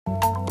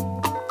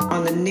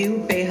on the new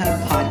Bay Hub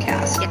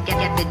podcast.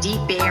 Get the deep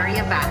Bay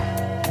Area vibe.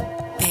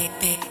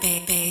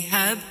 Bay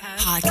Hub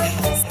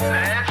podcast. Let's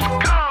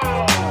go!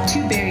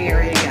 Two Bay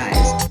Area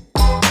guys,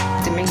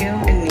 Domingo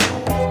and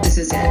Neil. This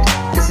is it.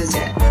 This is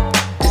it.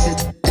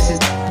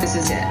 This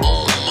is it.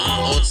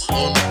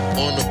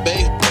 On the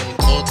Bay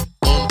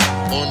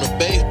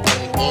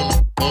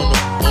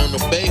on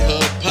the Bay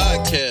Hub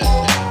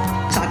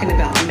podcast. Talking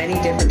about many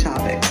different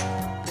topics.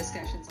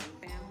 Discussions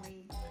on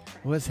family.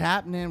 What's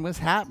happening? What's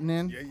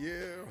happening?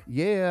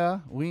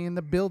 Yeah, we in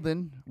the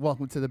building.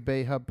 Welcome to the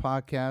Bay Hub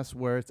podcast,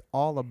 where it's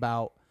all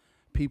about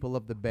people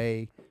of the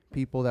Bay,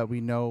 people that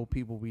we know,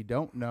 people we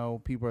don't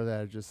know, people that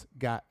have just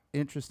got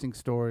interesting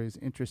stories,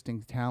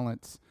 interesting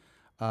talents.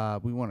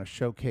 We want to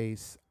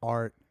showcase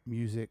art,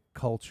 music,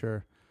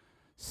 culture,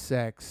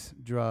 sex,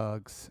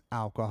 drugs,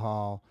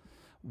 alcohol,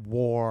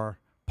 war,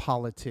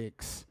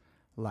 politics,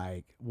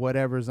 like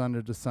whatever's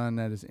under the sun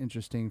that is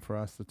interesting for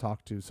us to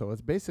talk to. So it's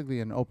basically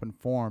an open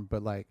forum,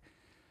 but like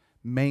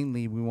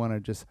mainly we want to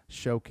just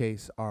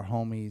showcase our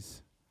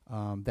homies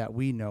that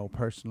we know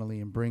personally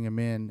and bring them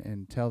in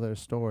and tell their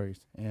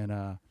stories. And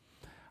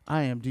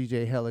I am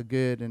DJ Hella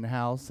Good in the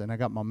house, and I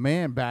got my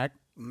man back.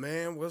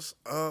 Man, what's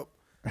up?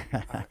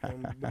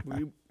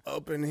 We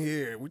up in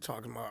here. We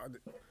talking about.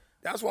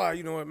 That's why,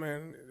 you know what,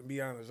 man. To be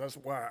honest, that's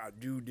why I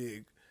do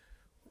dig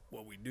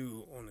what we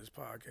do on this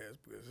podcast,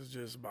 because it's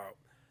just about,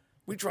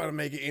 we try to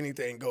make it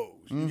anything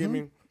goes. You get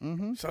me?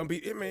 Mm-hmm. Some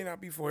people, it may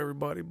not be for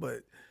everybody,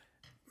 but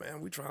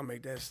man, we try to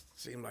make that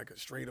seem like a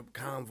straight up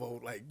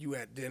convo, like you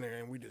at dinner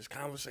and we just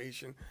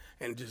conversation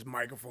and just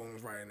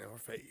microphones right in our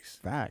face.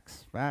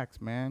 Facts,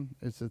 man.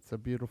 It's a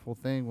beautiful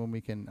thing when we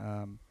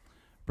can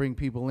bring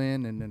people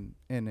in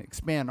and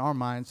expand our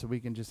minds so we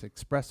can just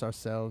express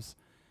ourselves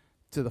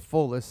to the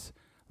fullest.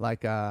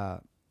 Like I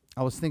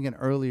was thinking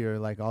earlier,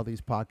 like all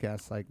these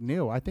podcasts, like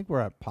Neil, I think we're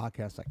at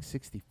podcast like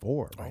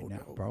 64 right now,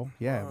 bro.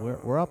 Yeah,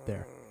 we're up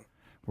there.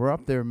 We're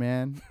up there,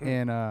 man.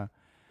 And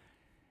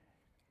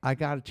I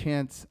got a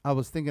chance. I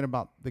was thinking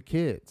about the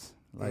kids,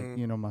 like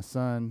you know, my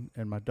son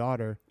and my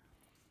daughter.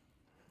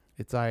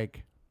 It's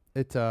like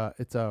it's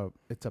a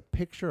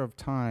picture of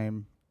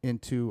time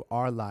into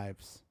our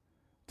lives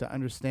to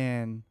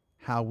understand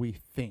how we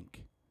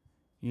think,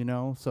 you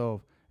know.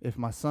 So if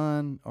my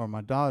son or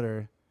my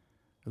daughter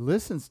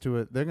listens to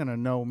it, they're gonna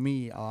know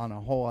me on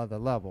a whole other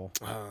level,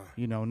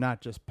 you know,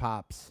 not just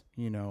Pops,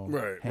 you know,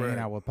 hanging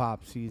out with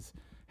Pops. He's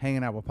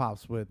hanging out with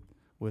Pops with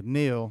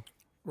Neil.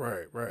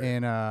 Right.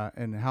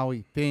 And how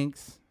he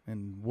thinks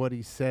and what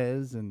he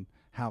says and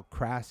how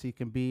crass he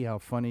can be, how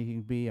funny he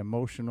can be,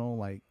 emotional,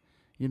 like,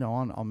 you know,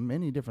 on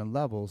many different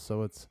levels.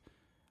 So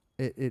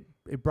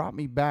it brought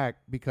me back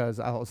because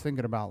I was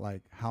thinking about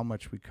like how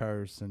much we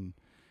curse and,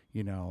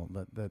 you know,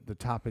 the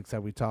topics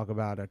that we talk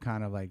about are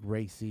kind of like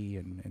racy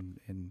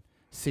and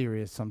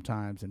serious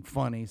sometimes and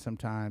funny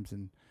sometimes.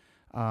 And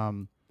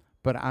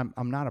but I'm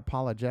not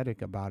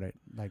apologetic about it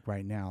like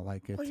right now.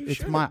 Like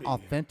it's my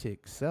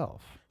authentic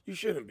self. You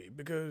shouldn't be,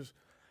 because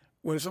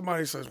when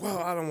somebody says, well,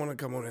 I don't want to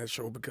come on that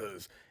show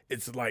because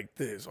it's like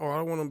this, or I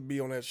don't want to be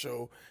on that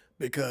show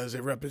because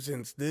it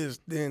represents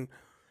this, then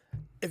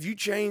if you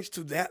change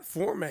to that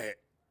format,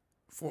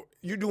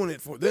 you're doing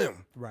it for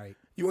them. Right.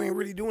 You ain't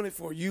really doing it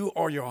for you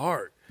or your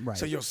heart. Right.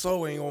 So your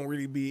soul ain't going to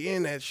really be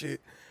in that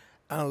shit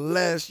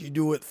unless you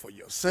do it for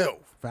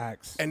yourself.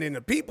 Facts. And then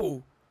the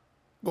people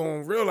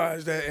going to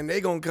realize that, and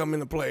they going to come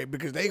into play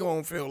because they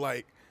going to feel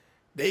like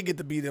they get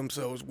to be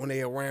themselves when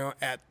they around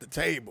at the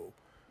table.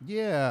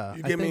 Yeah.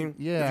 You get me?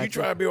 Yeah. If you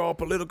try to be all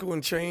political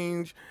and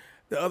change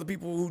the other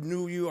people who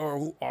knew you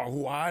or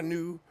who I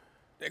knew,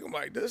 they gonna be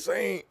like, this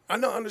ain't, I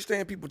don't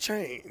understand people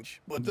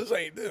change, but this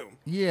ain't them.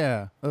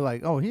 Yeah. They're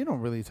like, oh, he don't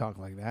really talk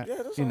like that.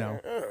 Yeah, that's you know.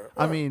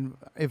 I mean,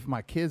 if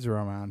my kids are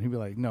around, he'd be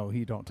like, no,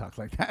 he don't talk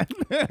like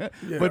that.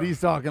 But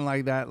he's talking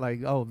like that, like,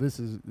 oh, this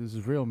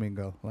is real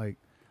Mingo, like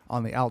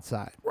on the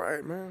outside.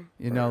 Right, man.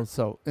 You know,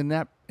 so and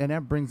that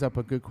brings up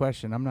a good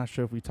question. I'm not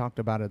sure if we talked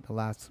about it the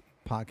last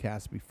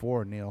podcast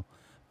before, Neil,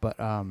 but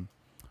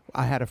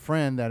I had a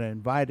friend that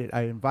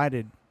I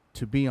invited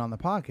to be on the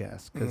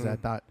podcast because I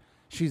thought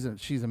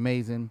she's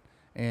amazing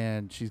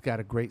and she's got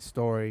a great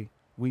story.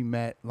 We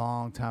met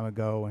long time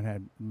ago and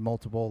had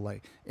multiple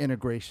like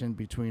integration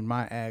between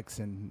my ex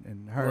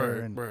and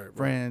her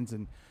friends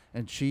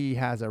and she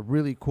has a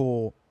really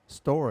cool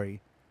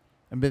story.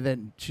 But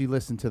then she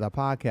listened to the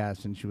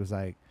podcast and she was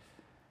like,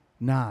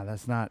 nah,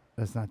 that's not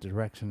the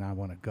direction I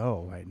want to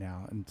go right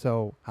now. And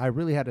so I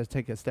really had to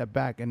take a step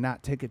back and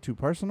not take it too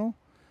personal,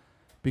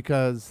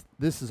 because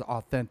this is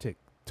authentic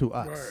to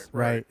us,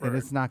 right? And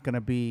it's not going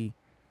to be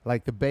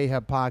like the Bay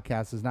Hub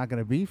podcast is not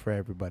going to be for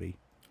everybody.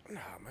 Nah,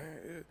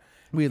 man.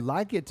 We'd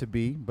like it to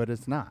be, but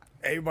it's not.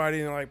 Everybody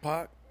didn't like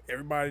Pac.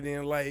 Everybody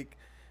didn't like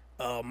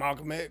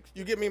Malcolm X.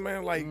 You get me,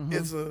 man? Like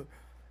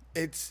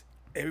it's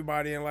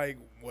everybody didn't like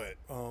what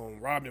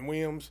Robin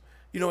Williams.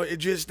 You know,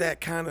 it's just that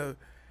kind of.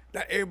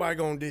 Not everybody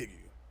gonna dig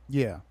you.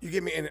 Yeah. You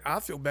get me? And I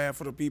feel bad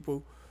for the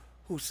people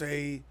who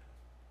say,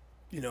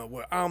 you know,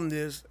 well, I'm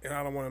this and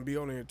I don't want to be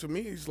on here. To me,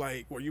 it's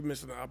like, well, you're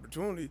missing an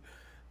opportunity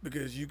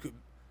because you could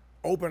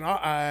open our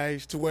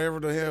eyes to wherever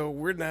the hell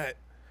we're not,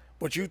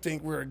 what you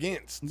think we're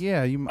against.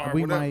 Yeah, or we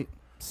whatever. might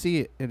see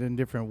it in a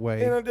different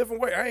way. In a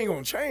different way. I ain't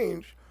gonna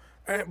change,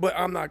 but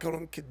I'm not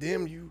gonna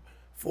condemn you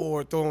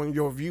for throwing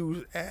your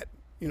views at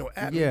me,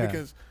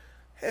 because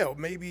hell,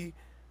 maybe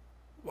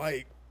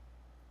like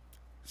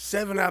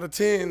 7 out of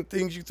 10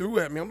 things you threw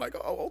at me, I'm like,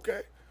 oh,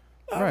 okay,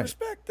 I Right.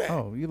 respect that.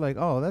 Oh, you're like,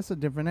 oh, that's a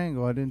different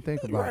angle I didn't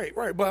think about.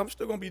 Right, but I'm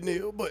still gonna be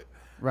Neil, but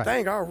Right.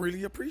 dang, I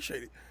really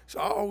appreciate it. So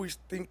I always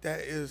think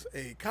that is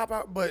a cop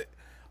out, but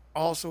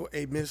also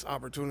a missed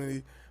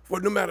opportunity for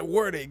no matter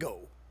where they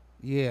go.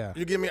 Yeah.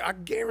 You get me? I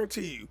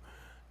guarantee you,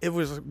 if it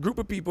was a group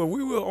of people,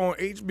 we were on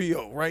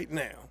HBO right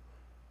now,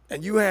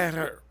 and you had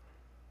her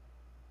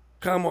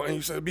come on and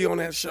you said be on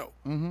that show,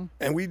 and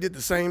we did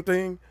the same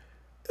thing,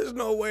 there's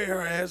no way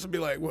her ass would be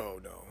like, well,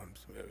 no,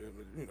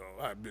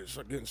 I'm just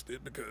against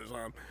it because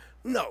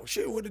no,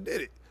 she would have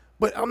did it.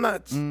 But I'm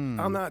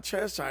not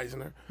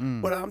chastising her,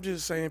 but I'm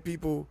just saying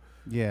people,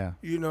 Yeah.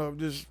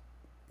 just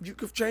you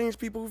could change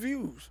people's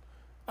views.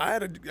 I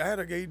had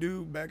a gay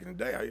dude back in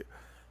the day,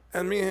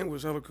 and me and him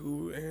was hella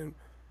cool, and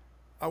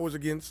I was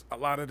against a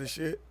lot of the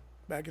shit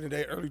back in the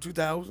day, early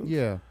 2000s.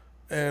 Yeah.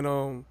 And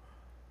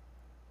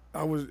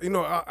I was,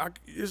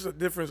 it's a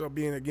difference of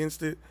being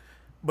against it,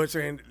 but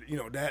saying,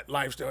 that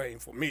lifestyle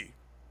ain't for me.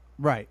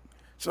 Right.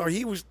 So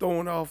he was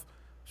throwing off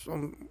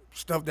some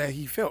stuff that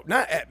he felt,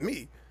 not at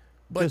me,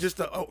 but just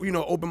to,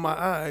 open my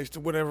eyes to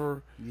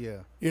whatever. Yeah.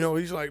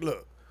 He's like,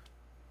 look,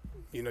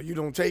 you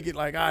don't take it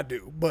like I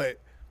do, but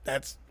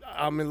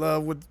I'm in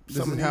love with This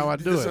some is of how I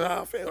these- do this it. is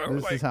how I feel. I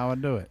was This is how I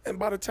do it. And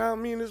by the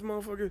time me and this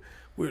motherfucker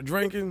we were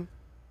drinking,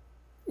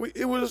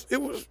 it was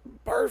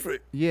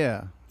perfect.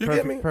 Yeah. You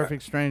perfect, get me?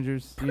 Perfect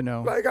strangers,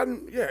 Like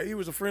he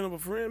was a friend of a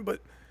friend, but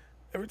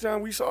every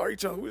time we saw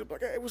each other, we were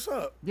like, hey, what's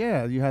up?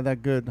 Yeah, you had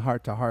that good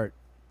heart to heart,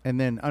 and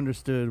then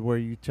understood where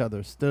each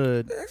other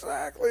stood,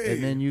 Exactly.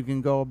 and then you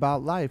can go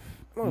about life.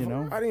 I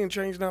didn't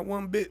change not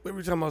one bit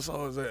every time I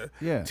saw his ass.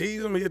 Yeah.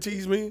 Tease him, he'll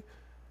tease me.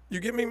 You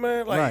get me,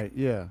 man? Like, Right.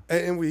 Yeah.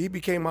 And he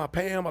became my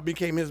Pam, I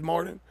became his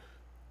Martin,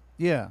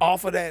 Yeah.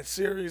 off of that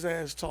serious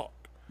ass talk.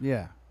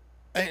 Yeah.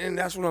 And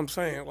that's what I'm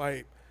saying.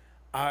 Like,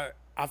 I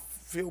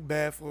feel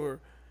bad for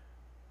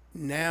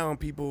now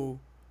people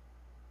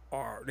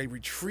they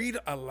retreat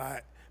a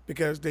lot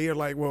because they are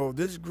like, well,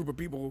 this group of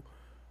people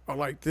are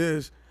like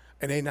this,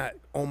 and they not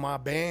on my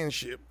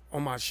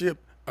on my ship,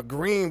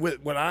 agreeing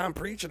with what I'm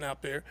preaching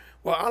out there.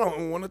 Well, I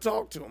don't want to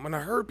talk to them. And I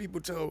heard people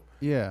tell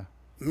Yeah.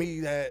 me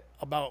that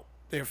about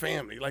their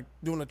family, like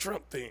doing the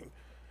Trump thing.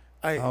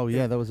 Oh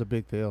yeah, that was a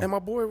big deal. And my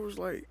boy was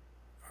like,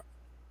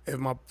 if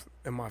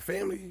my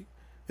family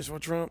is for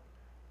Trump,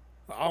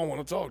 I don't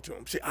want to talk to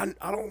him. See, I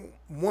don't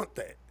want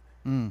that.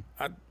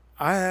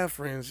 I have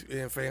friends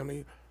and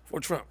family for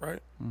Trump,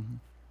 right?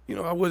 Mm-hmm.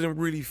 I wasn't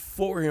really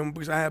for him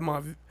because I had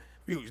my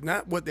views,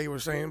 not what they were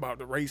saying about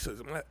the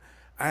racism.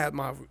 I had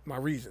my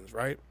reasons,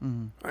 right?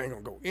 Mm-hmm. I ain't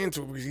gonna go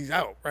into it because he's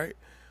out, right?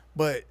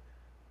 But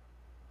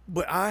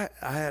I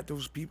had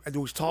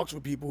those talks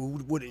with people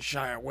who wouldn't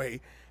shy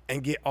away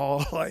and get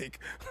all like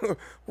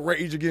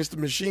rage against the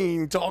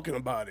machine talking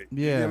about it.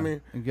 Yeah. You know what I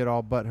mean? And get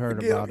all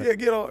butthurt about it.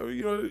 Get all,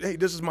 hey,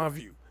 this is my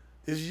view.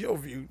 This is your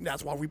view.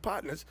 That's why we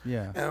partners.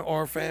 Yeah. And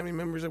our family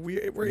members that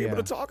we're able Yeah.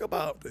 to talk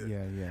about this.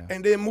 Yeah, yeah.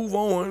 And then move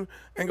on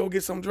and go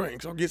get some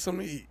drinks or get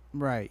something to eat.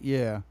 Right.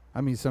 Yeah.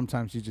 I mean,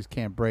 sometimes you just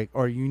can't break,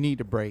 or you need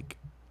to break.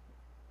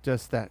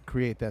 Just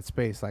create that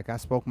space. Like I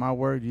spoke my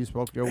word, you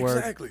spoke your word.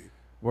 Exactly.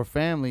 We're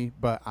family,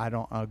 but I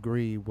don't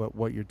agree with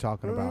what you're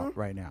talking about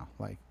right now.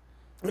 Like,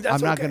 And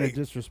that's I'm not okay. going to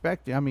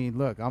disrespect you. I mean,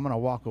 look, I'm going to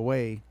walk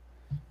away,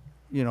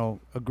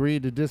 agree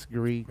to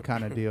disagree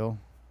kind of deal.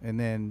 And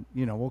then,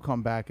 we'll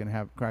come back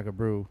and crack a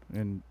brew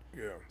and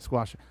Yeah.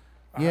 squash it.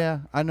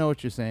 Yeah, I know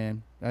what you're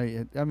saying.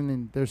 I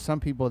mean, there's some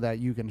people that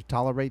you can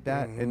tolerate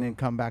that and then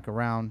come back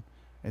around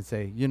and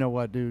say, you know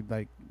what, dude,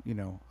 like,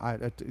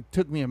 it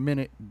took me a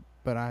minute,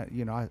 but I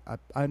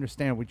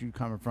understand what you're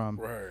coming from.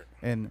 Right.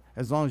 And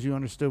as long as you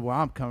understood where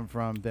I'm coming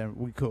from, then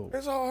we cool.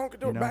 That's all I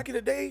could do. Back in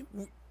the day,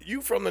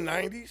 you from the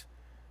 90s,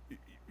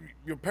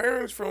 your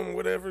parents from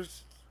whatever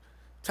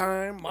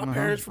time, my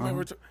parents from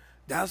whatever time.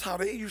 That's how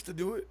they used to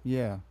do it.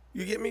 Yeah.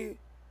 You get me?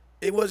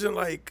 It wasn't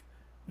like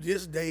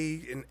this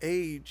day and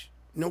age,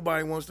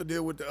 nobody wants to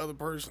deal with the other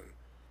person.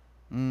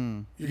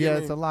 You Yeah, get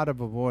it's me? a lot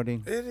of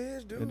avoiding. It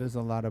is, dude. It is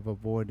a lot of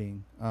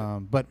avoiding.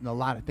 But a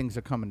lot of things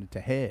are coming to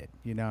head.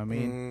 You know what I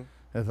mean?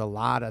 There's a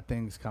lot of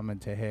things coming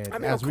to head. I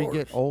mean, As of we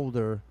get course.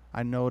 older,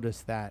 I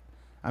notice that,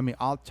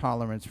 our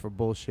tolerance for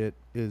bullshit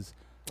is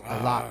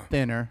a lot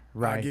thinner,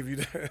 right? I give you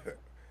that.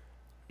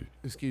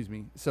 Excuse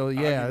me. So,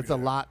 give yeah, you it's a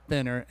that. lot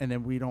thinner, and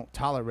then we don't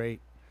tolerate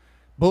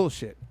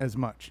bullshit as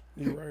much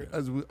You're right.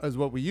 as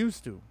what we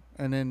used to.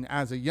 And then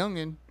as a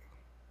youngin',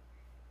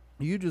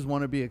 you just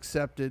want to be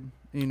accepted,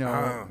 in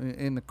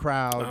the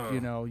crowd.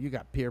 You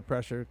got peer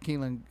pressure.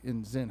 Keelan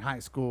is in high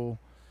school.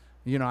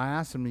 I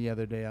asked him the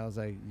other day. I was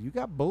like, "You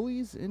got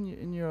bullies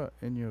in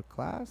your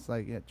class,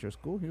 like at your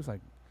school?" He was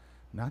like,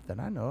 "Not that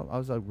I know of." I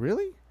was like,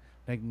 "Really?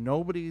 Like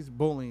nobody's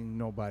bullying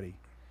nobody."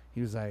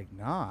 He was like,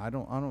 nah, I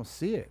don't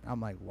see it. I'm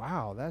like,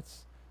 wow,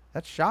 that's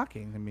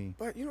shocking to me.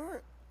 But you know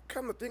what?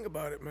 Come to think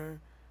about it, man.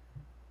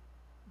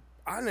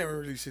 I never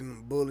really seen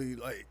him bully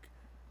like.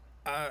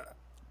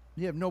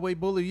 You have no way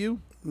bully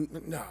you?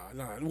 Nah.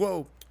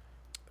 Well,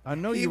 I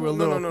know you were a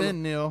little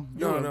thin, Neil.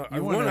 No.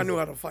 One, I knew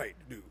how to fight,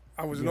 dude.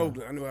 I was in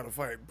Oakland. I knew how to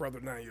fight. Brother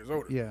 9 years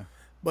older. Yeah.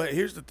 But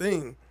here's the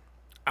thing.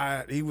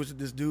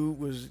 This dude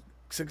was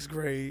 6th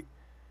grade.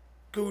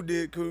 Cool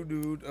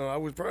dude. I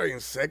was probably in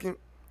 2nd.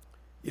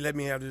 He let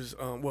me have this,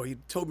 he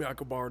told me I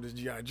could borrow this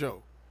G.I.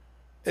 Joe.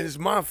 And it's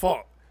my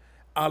fault.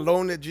 I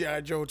loaned that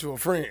G.I. Joe to a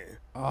friend.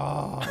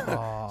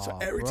 Oh. So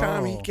every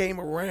time he came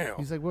around.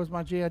 He's like, where's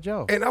my G.I.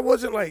 Joe? And I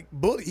wasn't like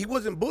bully. He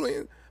wasn't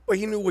bullying, but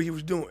he knew what he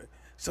was doing.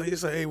 So he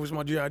said, hey, where's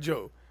my G.I.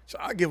 Joe? So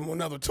I give him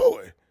another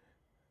toy.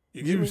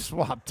 You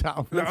swapped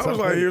out. No, I was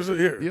like,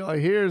 here. You're like,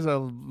 here's a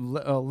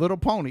little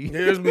pony.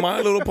 Here's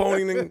my little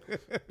pony. And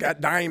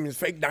got diamonds,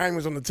 fake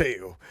diamonds on the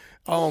tail.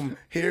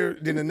 Here,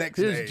 then the next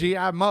Here's day.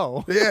 G.I.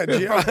 Mo. Yeah,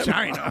 G.I. From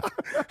China.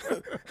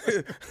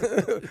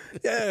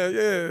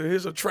 yeah.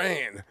 Here's a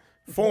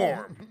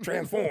transform.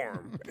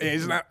 And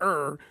it's not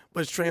but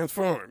it's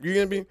transform. You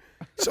get me?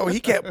 So he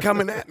kept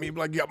coming at me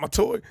like, you got my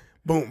toy?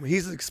 Boom.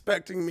 He's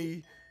expecting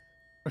me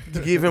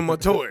to give him a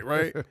toy,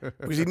 right?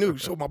 Because he knew.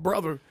 So my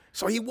brother,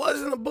 he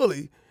wasn't a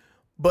bully,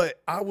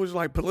 but I was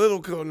like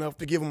political enough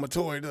to give him a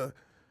toy to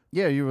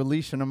Yeah, you were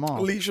leashing him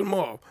off. leash him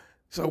off.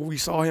 So we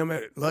saw him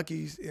at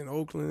Lucky's in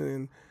Oakland,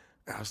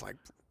 and I was like,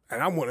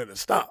 and I wanted to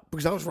stop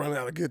because I was running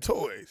out of good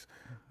toys.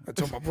 I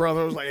told my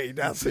brother, I was like, hey,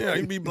 that's him.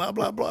 He be blah,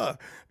 blah, blah.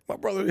 My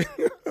brother,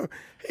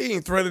 he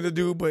ain't threatened to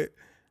do, but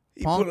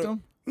he Punked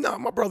him? No,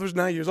 my brother's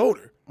 9 years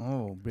older.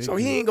 Oh, big So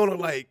he ain't going to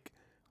like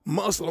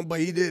muscle him, but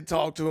he did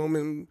talk to him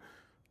and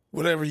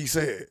whatever he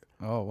said.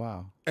 Oh,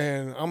 wow.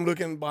 And I'm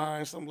looking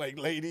behind some like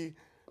lady,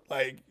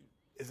 like,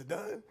 is it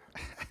done?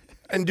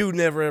 And dude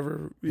never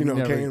ever,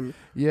 came.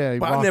 Yeah, he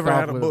but I walked never off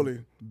had a with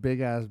bully.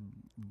 Big ass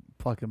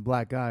fucking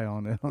black guy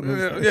on it.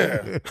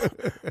 Yeah.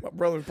 My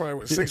brother was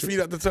probably 6 feet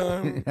at the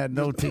time. Had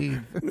no teeth.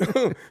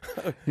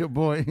 Your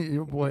boy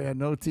had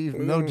no teeth,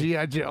 no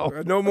G.I.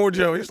 Joe. No more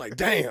Joe. He's like,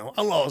 damn,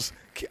 I lost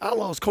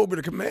Cobra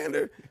the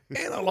Commander,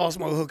 and I lost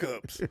my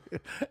hookups.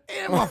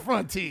 And my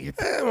front teeth.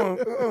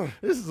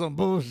 This is some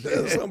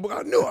bullshit.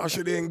 I knew I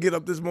should didn't get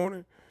up this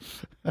morning.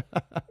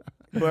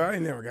 But I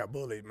ain't never got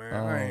bullied,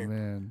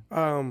 man.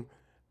 Man.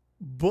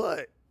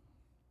 But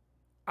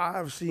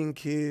I've seen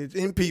kids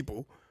and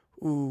people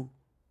who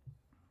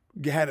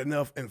had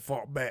enough and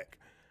fought back,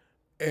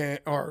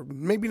 or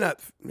maybe not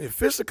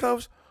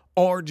fisticuffs,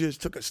 or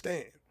just took a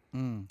stand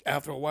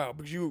after a while.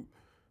 Because you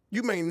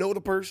may know the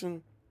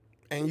person,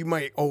 and you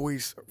might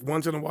always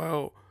once in a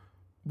while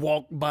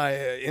walk by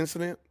an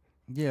incident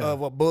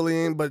of a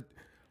bullying, but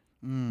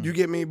you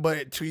get me.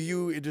 But to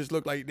you, it just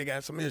looked like they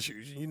got some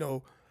issues,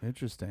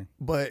 Interesting.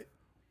 But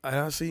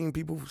I've seen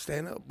people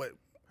stand up, but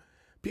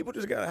people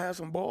just gotta have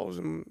some balls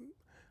and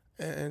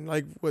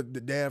like what the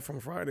dad from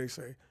Friday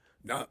say,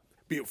 not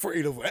be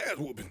afraid of ass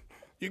whooping.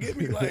 You get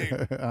me? Like,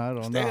 I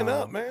don't know. stand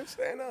up, man.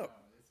 Stand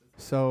up.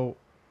 So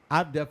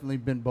I've definitely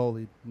been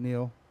bullied,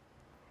 Neil.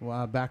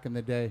 Back in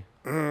the day,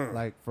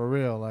 like for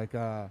real. Like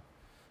I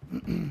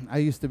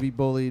used to be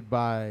bullied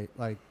by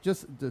like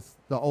just the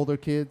older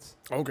kids.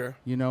 Okay.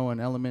 In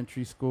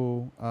elementary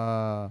school.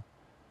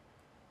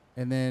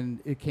 And then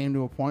it came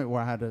to a point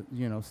where I had to,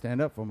 stand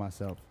up for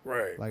myself.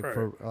 Right. Like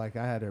right.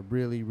 I had to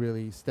really,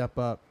 really step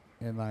up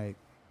and like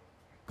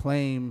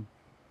claim,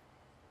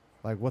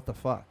 like what the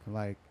fuck.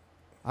 Like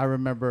I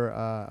remember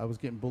I was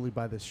getting bullied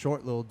by this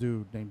short little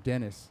dude named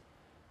Dennis,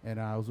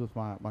 and I was with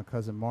my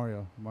cousin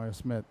Mario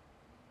Smith,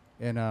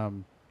 and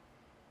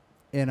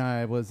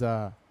I was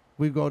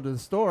we'd go to the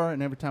store,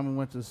 and every time we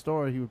went to the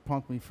store, he would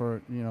punk me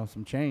for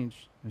some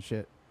change and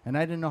shit. And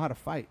I didn't know how to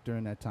fight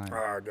during that time.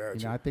 I got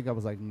you. I think I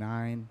was like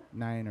 9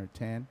 or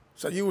 10.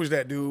 So you was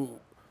that dude.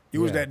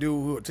 You was that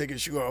dude who would take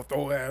his shoe off,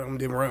 throw it at him,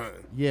 then run.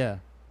 Yeah.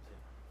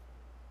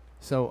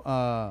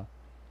 So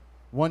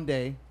one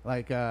day,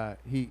 like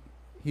he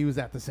was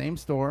at the same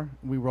store.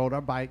 We rode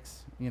our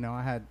bikes.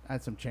 I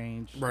had some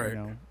change. Right.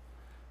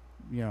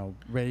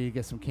 Ready to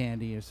get some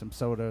candy or some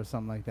soda or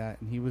something like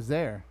that. And he was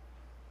there.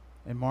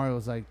 And Mario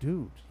was like,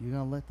 dude, you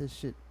gonna let this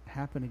shit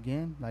happen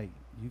again? Like,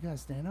 you gotta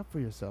stand up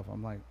for yourself.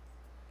 I'm like,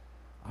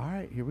 all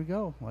right, here we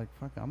go. Like,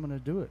 fuck, I'm going to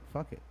do it.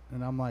 Fuck it.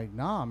 And I'm like,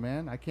 nah,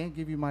 man, I can't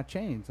give you my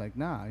change. Like,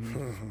 nah, he's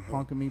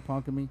punking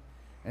me.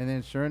 And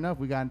then sure enough,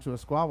 we got into a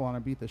squabble and I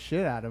beat the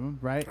shit out of him,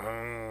 right?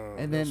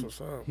 And then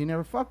he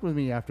never fucked with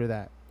me after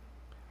that.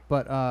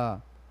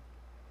 But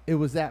it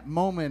was that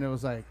moment, it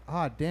was like,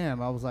 damn,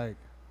 I was like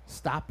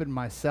stopping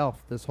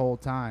myself this whole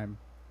time.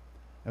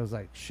 I was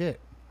like,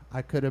 shit,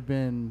 I could have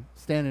been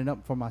standing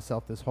up for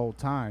myself this whole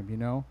time,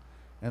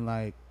 And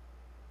like,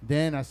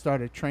 then I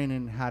started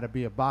training how to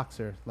be a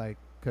boxer, like,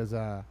 because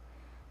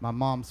my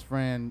mom's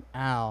friend,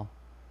 Al,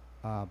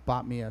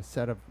 bought me a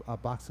set of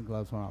boxing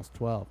gloves when I was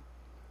 12.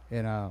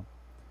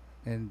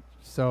 And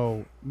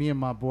so me and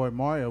my boy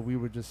Mario, we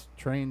were just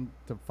trained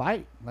to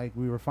fight. Like,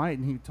 we were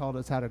fighting. He taught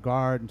us how to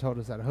guard and told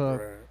us how to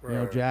hook,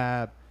 right.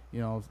 jab,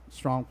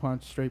 strong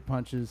punch, straight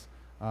punches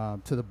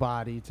to the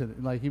body,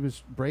 like he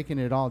was breaking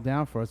it all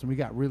down for us, and we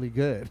got really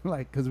good,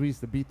 like because we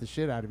used to beat the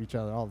shit out of each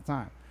other all the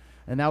time,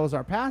 and that was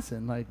our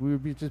passing. Like we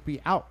would just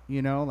be out,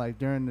 like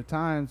during the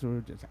times we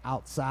were just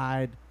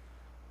outside,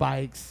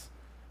 bikes,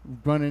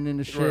 running in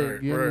the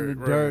shit, getting in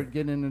the dirt,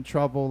 getting into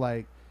trouble.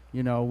 Like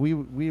we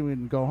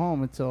wouldn't go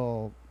home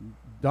until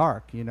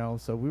dark,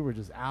 so we were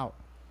just out.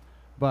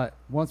 But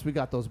once we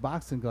got those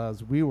boxing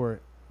gloves, we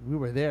were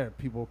there.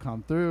 People would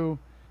come through.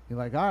 You're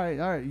like, all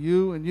right,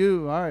 you and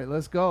you, all right,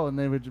 let's go. And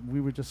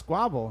we would just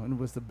squabble, and it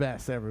was the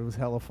best ever. It was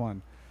hella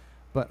fun.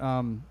 But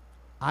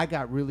I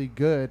got really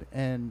good,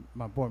 and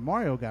my boy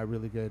Mario got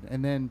really good.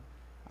 And then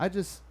I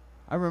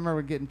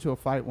remember getting to a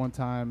fight one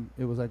time.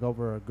 It was like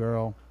over a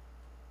girl,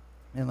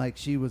 and like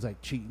she was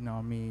like cheating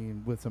on me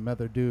with some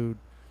other dude.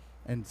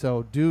 And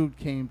so dude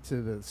came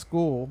to the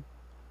school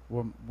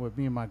where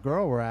me and my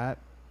girl were at.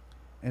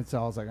 And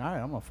so I was like, all right,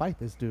 I'm going to fight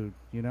this dude,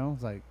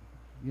 It's like,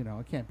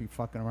 I can't be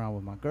fucking around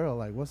with my girl.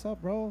 Like, what's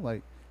up, bro?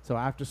 Like, so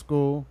after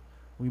school,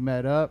 we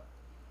met up.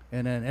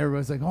 And then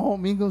everybody's like, oh,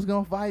 Mingo's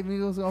going to fight.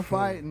 And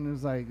it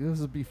was like, this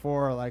was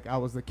before, like, I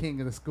was the king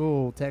of the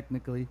school,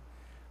 technically,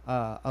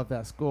 of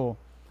that school.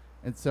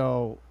 And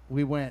so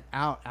we went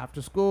out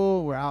after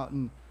school. We're out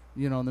in,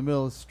 in the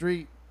middle of the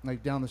street,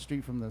 like down the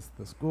street from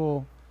the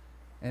school.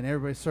 And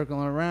everybody's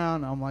circling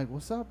around. I'm like,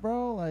 what's up,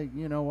 bro? Like,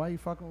 why you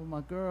fucking with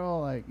my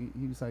girl? Like,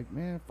 he was like,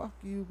 man, fuck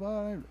you,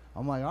 bud.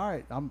 I'm like, all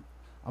right, I'm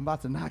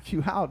about to knock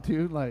you out,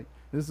 dude. Like,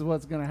 this is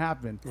what's going to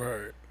happen.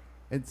 Right.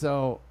 And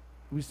so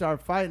we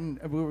started fighting.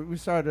 We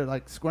started,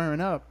 like, squaring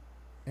up.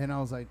 And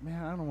I was like,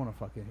 man, I don't want to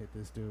fucking hit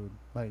this dude.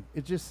 Like,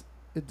 it just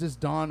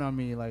dawned on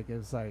me, like,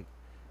 it's like,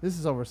 this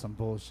is over some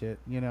bullshit,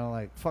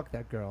 like, fuck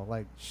that girl.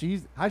 Like,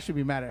 I should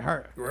be mad at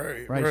her.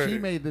 Right. She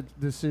made the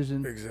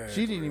decision. Exactly.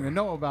 She didn't even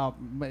know about,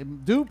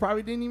 dude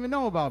probably didn't even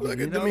know about me. Look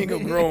at Domingo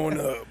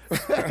growing up.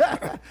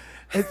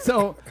 And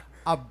so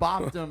I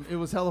bopped him. It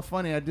was hella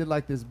funny. I did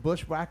like this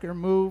bushwhacker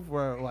move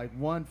where like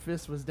one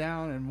fist was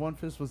down and one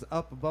fist was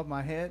up above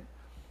my head.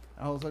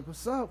 I was like,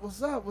 what's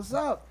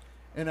up?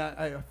 And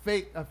I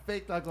faked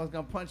like I was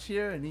going to punch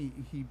here, and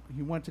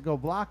he went to go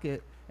block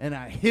it. And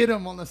I hit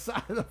him on the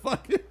side of the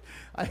fucking.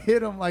 I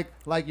hit him like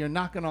you're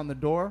knocking on the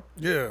door.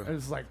 Yeah. It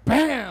was like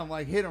bam,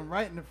 like hit him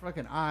right in the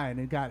fucking eye, and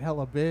it got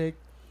hella big.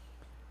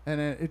 And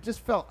it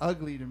just felt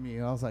ugly to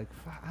me. I was like,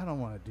 I don't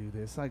want to do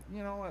this. Like,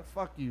 you know what?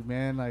 Fuck you,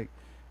 man. Like,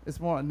 it's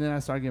more. And then I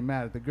started getting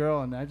mad at the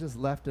girl, and I just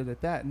left it at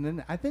that. And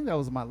then I think that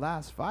was my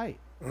last fight.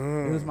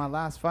 It was my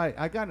last fight.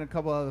 I got in a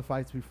couple other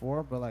fights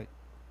before, but like,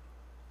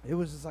 it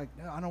was just like,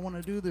 no, I don't want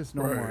to do this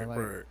no more.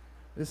 Like.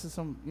 This is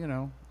some,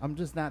 I'm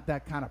just not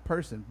that kind of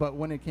person. But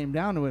when it came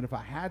down to it, if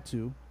I had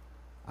to,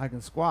 I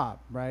can squab,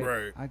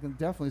 right? I can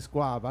definitely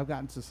squab. I've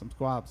gotten to some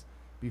squabs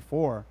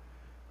before,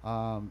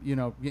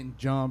 getting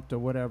jumped or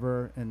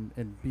whatever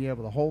and be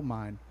able to hold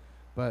mine.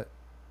 But,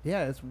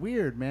 yeah, it's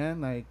weird,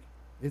 man. Like,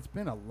 it's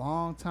been a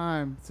long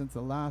time since the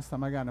last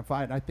time I got in a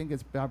fight. I think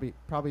it's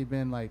probably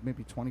been, like,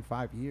 maybe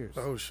 25 years.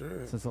 Oh,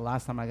 shit. Since the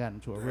last time I got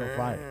into a real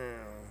fight.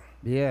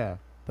 Yeah.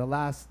 The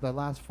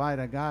last fight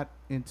I got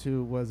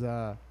into was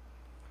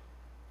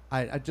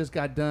I just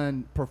got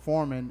done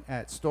performing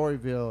at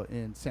Storyville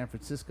in San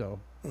Francisco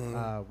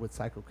with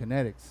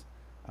Psychokinetics.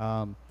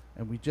 And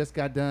we just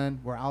got done.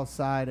 We're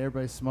outside.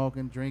 Everybody's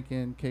smoking,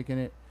 drinking, kicking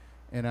it.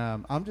 And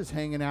I'm just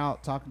hanging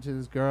out, talking to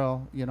this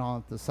girl,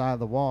 on the side of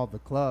the wall of the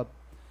club.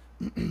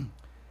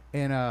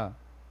 And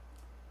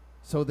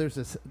so there's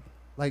this,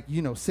 like,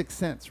 sixth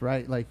sense,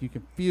 right? Like, you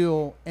can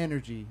feel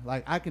energy.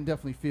 Like, I can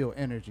definitely feel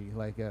energy.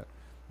 Like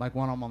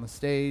when I'm on the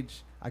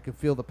stage, I can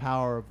feel the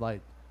power of, like,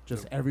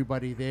 just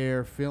everybody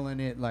there feeling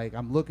it. Like,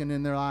 I'm looking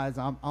in their eyes.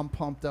 I'm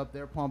pumped up.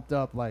 They're pumped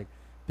up. Like,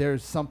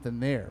 there's something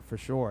there for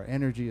sure.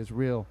 Energy is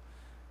real.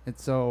 And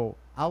so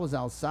I was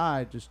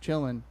outside just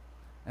chilling,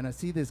 and I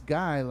see this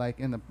guy, like,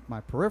 in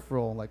my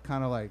peripheral, like,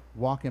 kind of, like,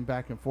 walking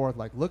back and forth,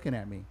 like, looking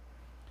at me.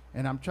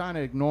 And I'm trying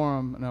to ignore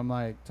him, and I'm,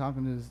 like,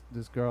 talking to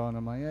this girl, and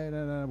I'm like, hey,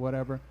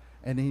 whatever.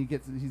 And then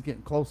he's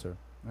getting closer.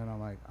 And I'm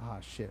like,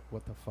 shit,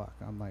 what the fuck?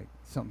 I'm like,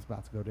 something's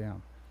about to go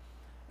down.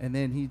 And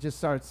then he just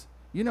starts...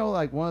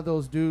 like one of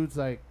those dudes,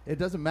 like, it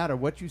doesn't matter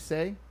what you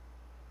say,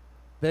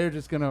 they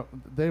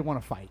want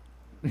to fight.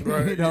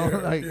 Right,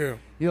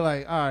 You're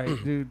like, all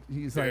right, dude.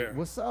 He's like,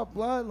 what's up,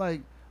 blood?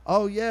 Like,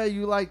 oh, yeah,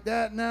 you like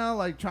that now?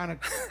 Like, trying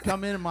to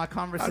come in my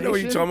conversation. I know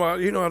what you're talking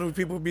about. How those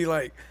people be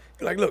like,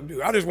 look, dude,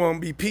 I just want to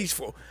be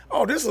peaceful.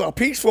 Oh, this is a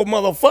peaceful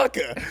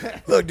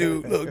motherfucker. Look,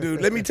 dude,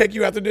 let me take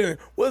you out to dinner.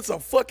 What's a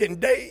fucking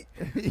date?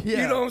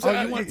 Yeah. You know what I'm saying?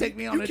 Oh, you want to take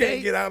me on a date? You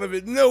can't get out of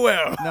it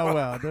nowhere.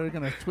 Nowhere. They're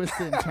going to twist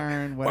it and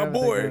turn, whatever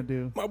they're going to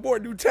do. My boy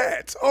do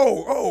tats.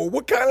 Oh,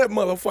 what kind of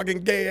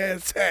motherfucking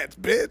gay-ass tats,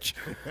 bitch?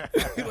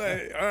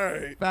 Like, all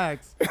right.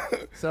 Facts.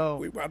 So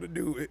we about to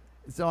do it.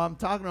 So I'm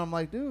talking to him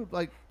like, dude,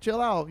 like,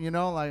 chill out,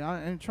 like,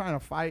 I ain't trying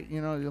to fight,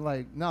 You're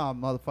like, nah,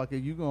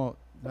 motherfucker, you going to...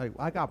 Like,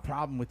 I got a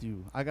problem with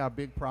you. I got a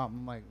big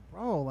problem. I'm like,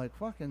 bro, like,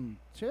 fucking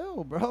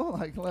chill, bro.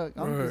 Like, look,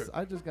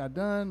 I just got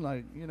done.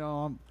 Like,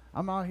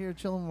 I'm out here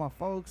chilling with my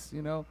folks,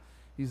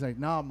 He's like,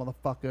 nah,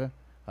 motherfucker.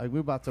 Like we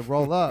about to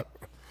roll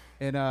up,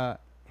 and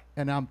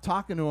I'm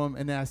talking to him,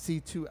 and then I see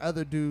two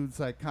other dudes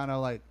like kind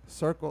of like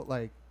circle,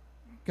 like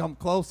come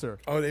closer.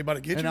 Oh, they about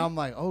to get and you? I'm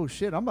like, oh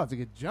shit, I'm about to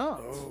get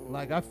jumped. Oh.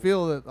 Like I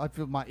feel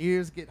my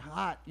ears get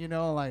hot, you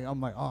know. Like I'm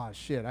like, oh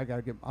shit,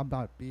 I'm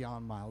about to be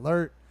on my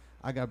alert.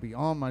 I gotta be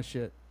on my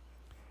shit.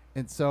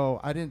 And so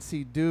I didn't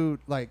see dude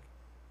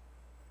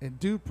and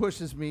dude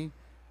pushes me,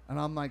 and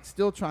I'm like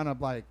still trying to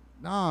like,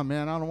 nah,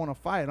 man, I don't want to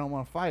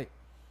fight.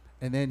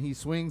 And then he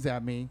swings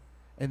at me,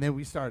 and then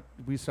we start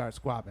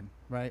squabbing,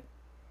 right?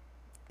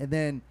 And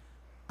then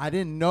I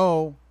didn't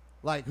know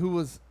like who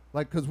was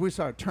like, cause we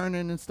started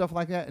turning and stuff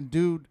like that,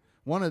 and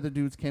one of the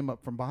dudes came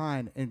up from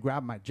behind and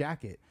grabbed my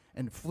jacket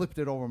and flipped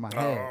it over my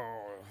head. Oh.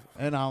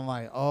 And I'm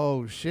like,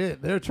 oh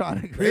shit, they're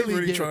trying to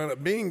trying to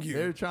bing you.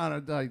 They're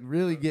trying to like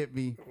really get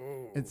me.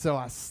 Oh. And so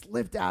I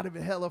slipped out of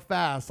it hella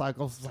fast. Like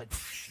I was like,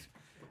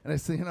 and I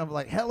see him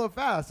like hella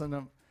fast, and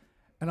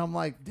I'm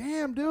like,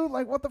 damn, dude,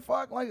 like what the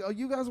fuck? Like, oh,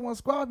 you guys want to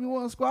squab? You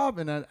want to squab?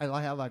 And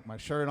I had like my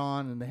shirt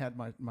on, and they had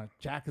my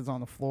jackets on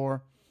the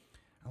floor.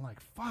 I'm like,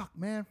 fuck,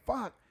 man,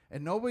 fuck.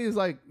 And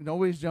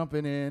nobody's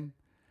jumping in.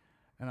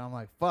 And I'm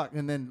like, fuck.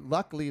 And then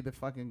luckily the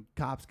fucking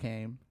cops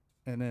came.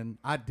 And then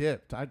I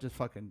dipped. I just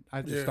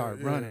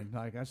started running.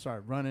 Like I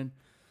started running.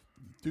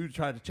 Dude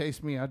tried to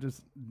chase me. I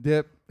just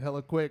dipped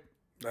hella quick.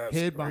 That's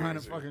hid crazy. behind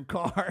a fucking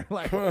car.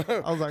 Like I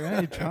was like, I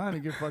ain't trying to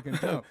get fucking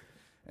jumped.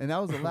 And that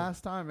was the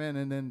last time, man.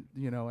 And then,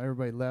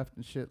 everybody left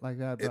and shit like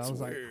that. But It's I was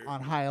weird. like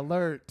on high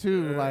alert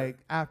too. Yeah. Like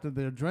after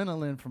the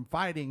adrenaline from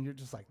fighting, you're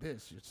just like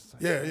this. You're just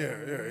like, Yeah.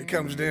 It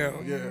comes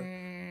down.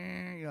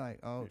 Yeah. You're like,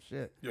 oh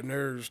shit. Your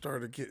nerves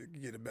start to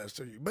get the best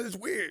of you. But it's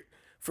weird.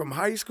 From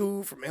high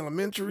school, from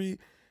elementary,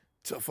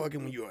 to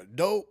fucking when you're an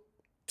adult,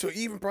 to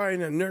even probably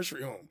in a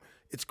nursery home.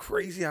 It's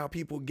crazy how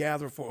people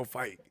gather for a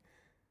fight.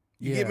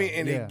 You get me?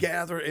 And they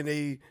gather and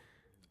they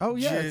Oh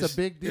yeah, it's a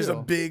big deal. It's a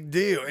big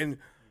deal. And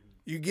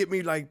you get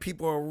me, like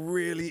people are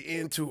really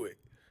into it.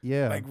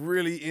 Yeah. Like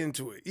really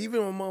into it. Even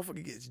when a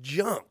motherfucker gets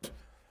jumped,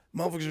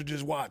 motherfuckers are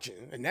just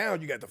watching. And now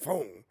you got the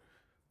phone.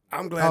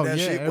 I'm glad that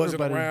shit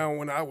wasn't around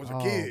when I was a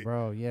kid.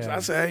 Bro, yeah. So I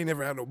say I ain't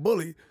never had no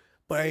bully,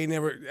 but I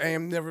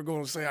am never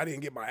gonna say I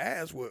didn't get my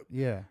ass whooped.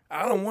 Yeah.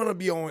 I don't wanna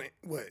be on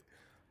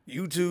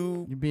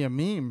YouTube, You be a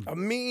meme.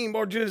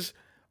 or just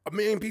a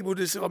million people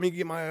just tell me to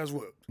get my ass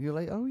whooped. You're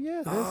like, oh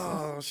yeah.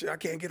 Oh shit, I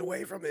can't get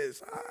away from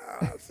this.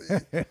 See.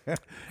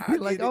 You're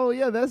like, oh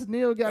yeah, that's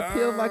Neil got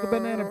peeled like a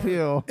banana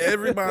peel.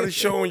 Everybody's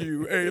showing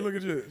you, hey, look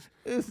at this.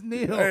 It's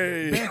Neil.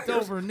 Hey. Bent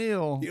over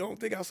Neil. You don't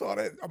think I saw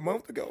that a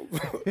month ago?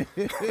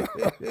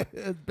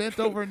 It's bent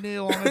over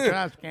Neil on the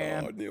trash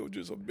can. Oh, Neil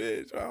just a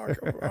bitch. All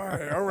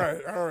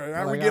right.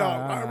 How we Like, get all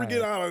out? How we right.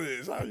 get out of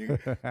this? How you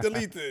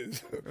delete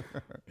this?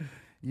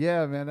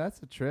 Yeah, man,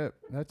 that's a trip.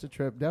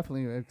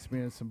 Definitely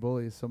experienced some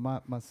bullies. So my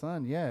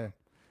son,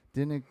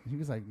 he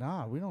was like,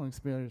 nah, we don't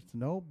experience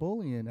no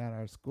bullying at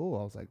our school.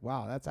 I was like,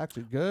 wow, that's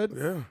actually good.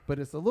 Yeah. But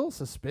it's a little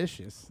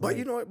suspicious. But Like,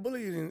 you know what?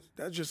 Bullying,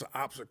 that's just an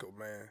obstacle,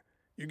 man.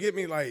 You get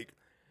me? Like,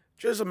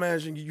 just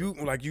imagine you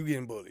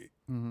getting bullied,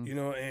 Mm-hmm.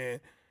 and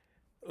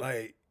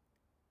like,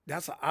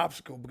 that's an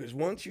obstacle because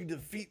once you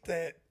defeat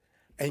that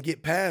and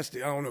get past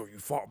it, I don't know, you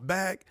fought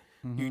back,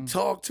 Mm-hmm. you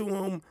talked to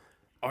him,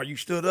 or you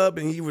stood up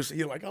and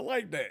you're like, I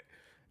like that.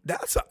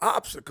 That's an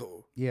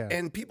obstacle. Yeah.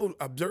 And people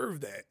observe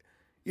that.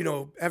 You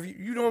know what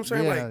I'm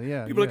saying? Yeah, like,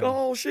 yeah, people yeah. like,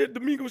 oh shit,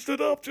 Domingo stood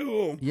up to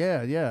him.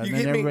 yeah. You And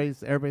get then me?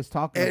 everybody's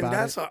talking And about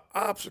that's it. an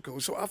obstacle.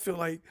 So I feel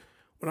like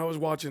when I was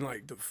watching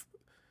like the,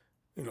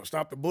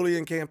 Stop the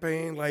Bullying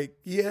campaign, like,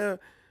 yeah,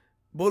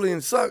 bullying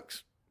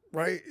sucks,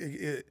 right?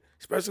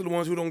 Especially the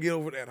ones who don't get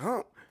over that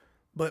hump.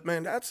 But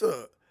man, that's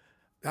a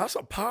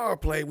power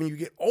play when you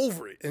get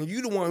over it, and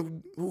you the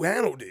one who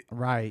handled it.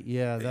 Right,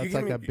 yeah. You That's get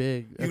like me? a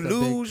big You that's a big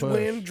lose, push.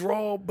 win,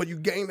 draw, but you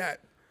gain that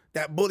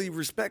bully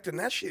respect, and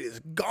that shit is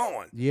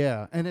gone.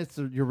 Yeah, and it's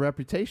your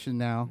reputation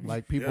now.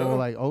 Like people Yeah. are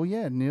like, "Oh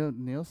yeah,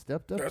 Neil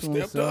stepped up I to stepped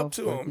himself." up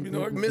to Like, him. he I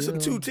did the missing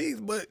deal. 2 teeth,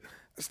 but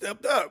I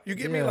stepped up. You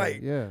get me? Yeah,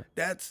 Like, yeah.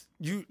 that's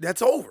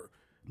over.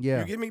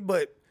 Yeah, You get me?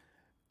 But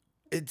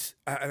and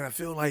I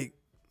feel like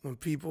when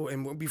people,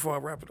 before I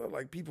wrap it up,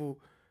 like people,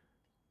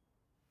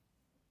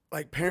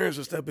 like parents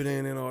are stepping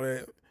in and all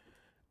that,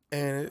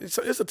 and it's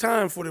a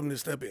time for them to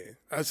step in.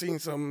 I've seen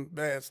some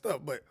bad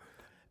stuff, but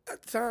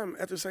at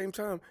the same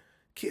time,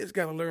 kids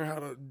got to learn how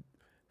to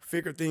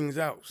figure things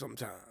out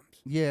sometimes.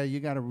 yeah. You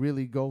got to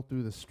really go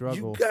through the struggle.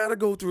 You got to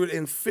go through it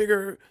and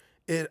figure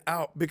it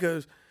out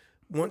because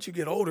once you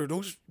get older,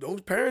 those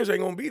parents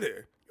ain't gonna be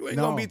there. You ain't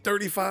gonna No. be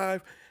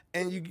 35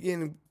 and you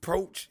getting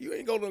approached. You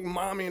ain't gonna look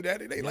mommy and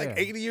daddy. They like Yeah.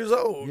 80 years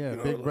old. Yeah, you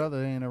know? big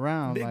brother ain't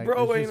around. Big like,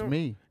 bro it's ain't just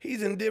me.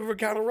 He's in Denver,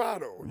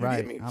 Colorado. You Right,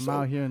 get me? I'm So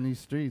out here in these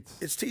streets.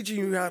 it's teaching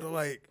you how to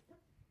like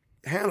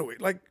handle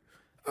it. Like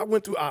I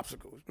went through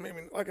obstacles. Maybe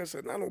like I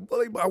said, not no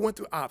bully, but I went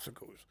through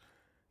obstacles.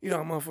 You know,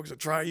 motherfuckers will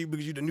try you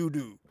because you the new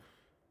dude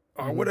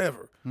or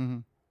whatever. Mm-hmm.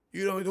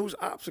 You know, those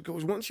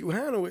obstacles. Once you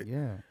handle it,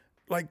 Yeah,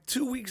 like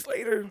 2 weeks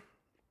later,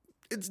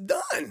 it's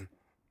done.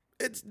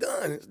 It's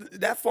done.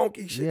 That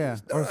funky shit yeah.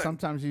 is done. Or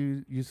sometimes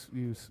you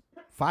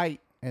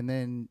fight and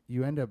then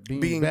you end up being,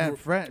 Being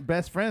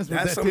best friends with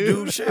That's that some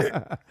dude. dude shit.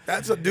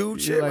 That's a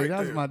dude You're shit like, right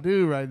that's there. my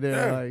dude right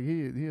there. Yeah. Like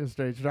he a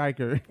straight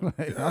striker.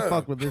 Like I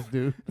fuck with this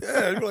dude.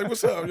 Yeah, you're like,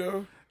 what's up,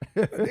 yo?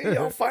 Then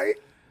y'all fight?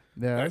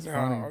 Yeah, that's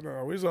funny.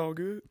 No, it's all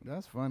good.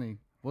 That's funny.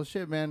 Well,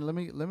 shit, man.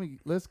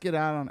 Let's get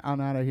out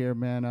of here,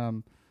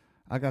 man.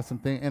 I got some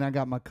thing, and I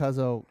got my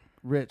cousin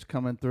Rich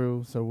coming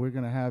through, so we're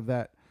gonna have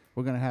that.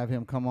 We're gonna have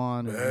him come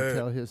on and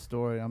tell his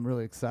story. I'm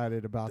really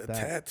excited about The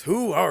that.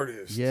 tattoo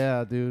artist.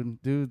 Yeah,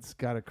 dude. Dude's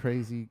got a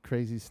crazy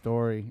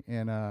story,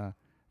 and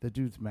the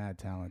dude's mad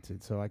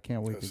talented. So I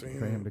can't wait for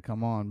him to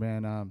come on,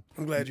 man. I'm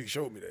glad you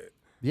showed me that.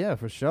 Yeah,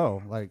 for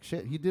sure. Like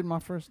shit, he did my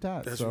first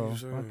tat. That's so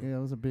what you're saying. yeah,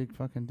 it was a big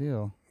fucking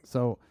deal.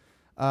 So,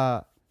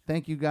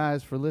 thank you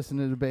guys for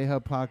listening to the Bay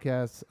Hub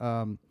podcast.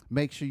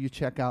 Make sure you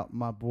check out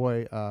my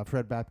boy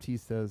Fred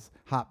Baptista's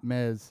Hot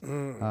Mez,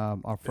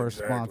 our first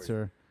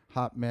sponsor,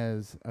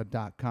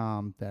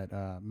 hotmez.com,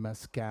 that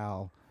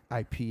mezcal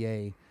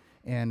IPA,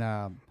 and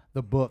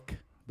the book,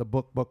 the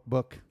book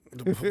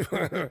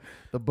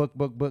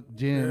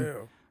gin.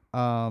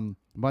 Yeah.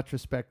 Much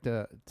respect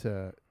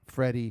to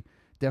Freddie.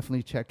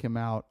 Definitely check him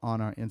out on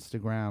our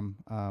Instagram.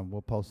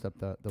 We'll post up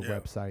the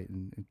website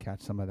and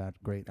catch some of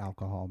that great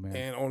alcohol, man.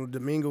 And on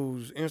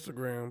Domingo's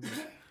Instagram,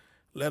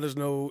 let us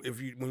know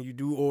when you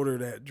do order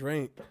that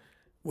drink,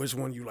 which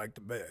one you like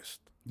the best.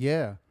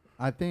 Yeah,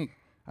 I think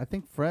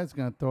Fred's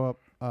gonna throw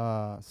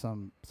up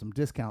some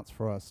discounts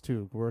for us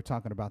too. We were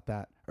talking about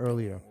that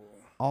earlier.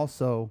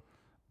 Also,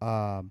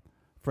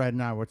 Fred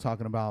and I were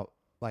talking about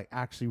like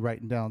actually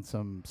writing down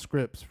some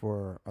scripts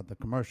for the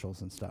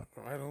commercials and stuff.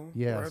 Right on.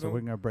 Yeah, right so on. we're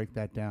gonna break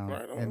that down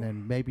Right on. and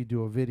then maybe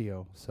do a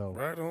video. So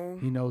Right on.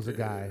 he knows a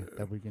guy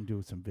that we can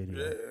do some video.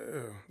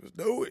 Yeah, let's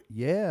do it.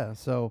 Yeah,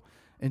 so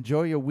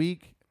enjoy your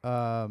week.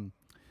 For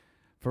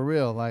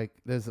real, like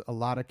there's a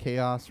lot of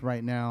chaos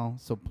right now.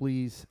 So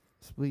please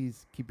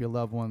keep your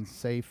loved ones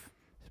safe.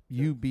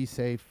 You be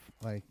safe.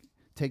 Like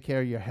take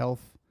care of your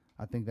health.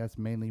 I think that's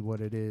mainly what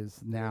it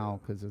is now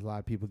because there's a lot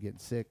of people getting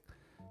sick.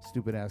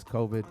 Stupid ass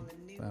COVID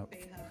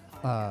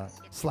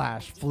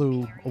 /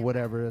 flu or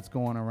whatever that's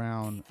going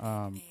around.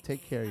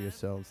 Take care of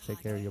yourselves.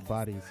 Take care of your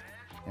bodies,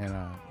 and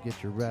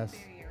get your rest.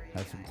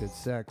 Have some good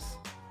sex,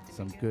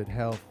 some good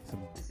health,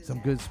 some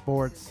good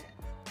sports.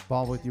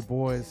 Ball with your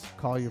boys.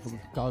 Call your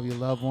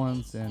loved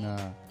ones,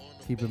 and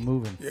keep it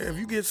moving. Yeah, if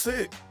you get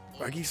sick,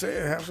 like he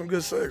said, have some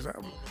good sex.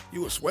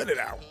 You will sweat it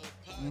out.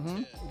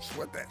 Mm-hmm.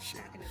 Sweat that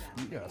shit.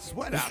 You gotta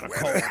sweat out of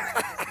Sweat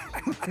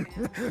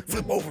it.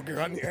 Flip over, girl.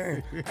 I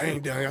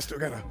ain't done. I still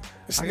got to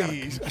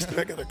sneeze. I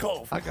still got to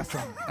cough. I got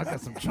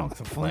some chunks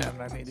of phlegm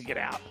that I need to get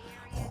out.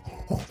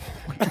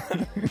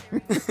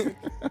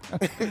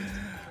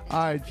 All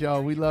right,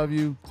 y'all. We love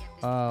you.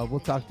 We'll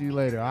talk to you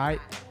later. All right.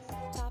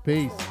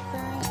 Peace.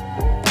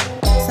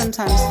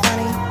 Sometimes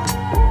funny,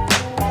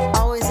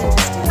 always